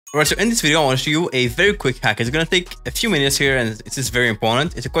Alright, so in this video, I want to show you a very quick hack. It's going to take a few minutes here and it's just very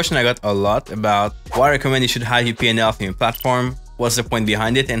important. It's a question I got a lot about why I recommend you should hide your PNL from your platform, what's the point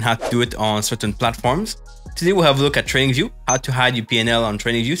behind it, and how to do it on certain platforms. Today, we'll have a look at TradingView, how to hide your PNL on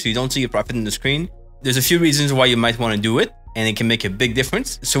TradingView so you don't see your profit in the screen. There's a few reasons why you might want to do it, and it can make a big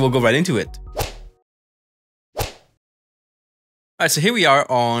difference. So we'll go right into it. Alright, so here we are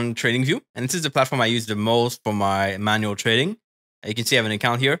on TradingView, and this is the platform I use the most for my manual trading. You can see I have an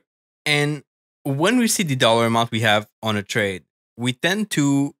account here. And when we see the dollar amount we have on a trade, we tend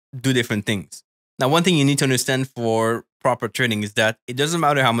to do different things. Now, one thing you need to understand for proper trading is that it doesn't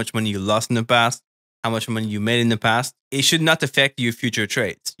matter how much money you lost in the past, how much money you made in the past. It should not affect your future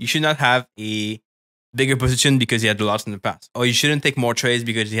trades. You should not have a bigger position because you had a loss in the past. Or you shouldn't take more trades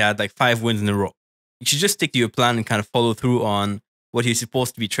because you had like 5 wins in a row. You should just stick to your plan and kind of follow through on what you're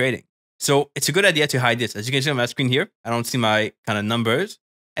supposed to be trading. So it's a good idea to hide this. As you can see on my screen here, I don't see my kind of numbers.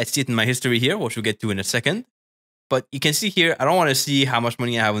 I see it in my history here, which we'll get to in a second. But you can see here, I don't want to see how much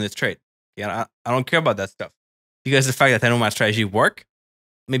money I have on this trade. Yeah, I don't care about that stuff. Because the fact that I know my strategy work,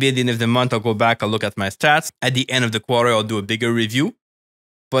 maybe at the end of the month, I'll go back, I'll look at my stats. At the end of the quarter, I'll do a bigger review.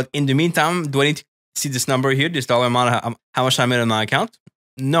 But in the meantime, do I need to see this number here, this dollar amount, how much I made on my account?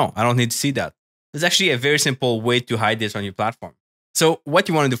 No, I don't need to see that. There's actually a very simple way to hide this on your platform. So what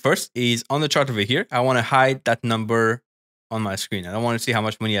you want to do first is on the chart over here, I want to hide that number on my screen. I don't want to see how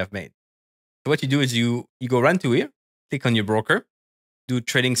much money I've made. So what you do is you go right to here, click on your broker, do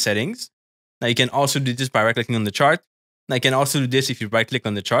trading settings. Now you can also do this by right clicking on the chart. Now you can also do this if you right click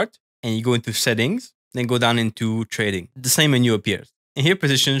on the chart and you go into settings, then go down into trading. The same menu appears. And here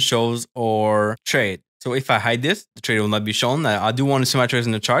position shows or trade. So if I hide this, the trade will not be shown. I do want to see my trades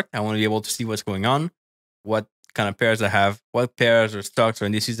in the chart. I want to be able to see what's going on, what kind of pairs I have, what pairs or stocks or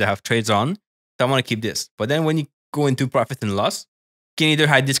indices I have trades on. So I want to keep this. But then when you go into profit and loss, you can either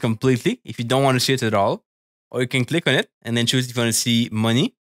hide this completely if you don't want to see it at all, or you can click on it and then choose if you want to see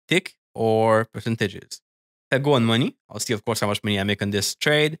money, tick, or percentages. If I go on money, I'll see, of course, how much money I make on this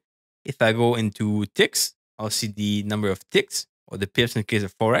trade. If I go into ticks, I'll see the number of ticks or the pips in case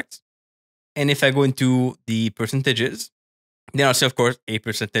of Forex. And if I go into the percentages, then I'll see, of course, a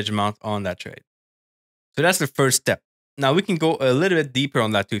percentage amount on that trade. So that's the first step. Now we can go a little bit deeper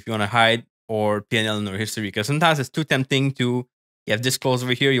on that too if you want to hide or PNL in your history, because sometimes it's too tempting to, you have this close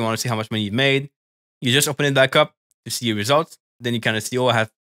over here, you want to see how much money you've made. You just open it back up to see your results. Then you kind of see, oh, I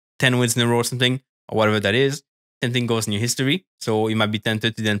have 10 wins in a row or something, or whatever that is. Same thing goes in your history. So you might be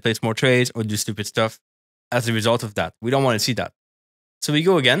tempted to then place more trades or do stupid stuff as a result of that. We don't want to see that. So we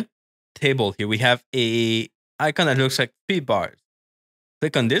go again, table here. We have a icon that looks like 3 bars.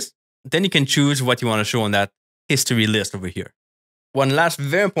 Click on this. Then you can choose what you want to show on that history list over here. One last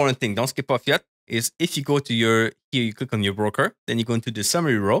very important thing, don't skip off yet, is if you go to here you click on your broker, then you go into the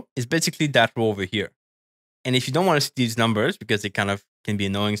summary row. It's basically that row over here. And if you don't want to see these numbers, because they kind of can be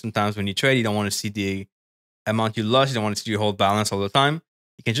annoying sometimes when you trade, you don't want to see the amount you lost, you don't want to see your whole balance all the time,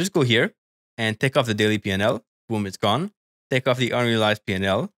 you can just go here and take off the daily PNL, boom, it's gone. Take off the unrealized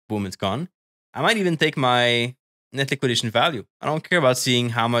PNL, boom, it's gone. I might even take my net liquidation value. I don't care about seeing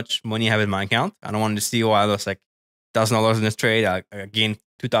how much money I have in my account. I don't want to see, oh, I lost like $1,000 in this trade. I gained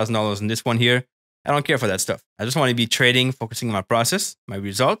 $2,000 in this one here. I don't care for that stuff. I just want to be trading, focusing on my process, my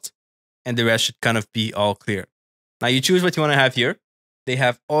results, and the rest should kind of be all clear. Now you choose what you want to have here. They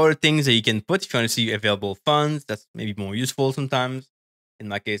have other things that you can put if you want to see available funds. That's maybe more useful sometimes. In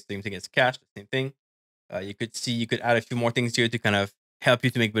my case, the same thing as cash, the same thing. You could add a few more things here to kind of help you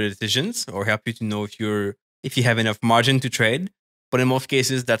to make better decisions or help you to know if you have enough margin to trade. But in most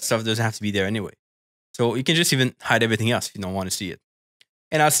cases, that stuff doesn't have to be there anyway. So you can just even hide everything else if you don't want to see it.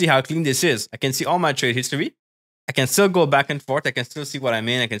 And I'll see how clean this is. I can see all my trade history. I can still go back and forth. I can still see what I'm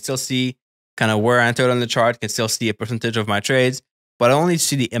in. I can still see kind of where I entered on the chart. I can still see a percentage of my trades. But I only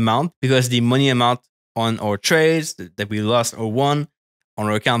see the amount because the money amount on our trades that we lost or won on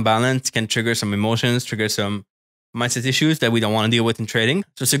our account balance can trigger some emotions, trigger some mindset issues that we don't want to deal with in trading.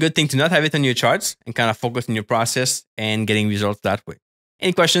 So it's a good thing to not have it on your charts and kind of focus on your process and getting results that way.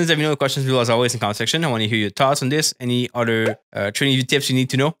 Any questions? Let me know the questions below as always in the comment section. I want to hear your thoughts on this. Any other TradingView tips you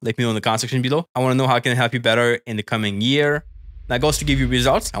need to know, let me know in the comment section below. I want to know how I can help you better in the coming year. My goal is to give you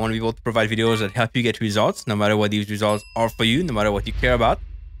results. I want to be able to provide videos that help you get results, no matter what these results are for you, no matter what you care about.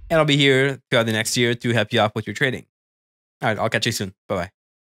 And I'll be here throughout the next year to help you out with your trading. All right, I'll catch you soon. Bye-bye.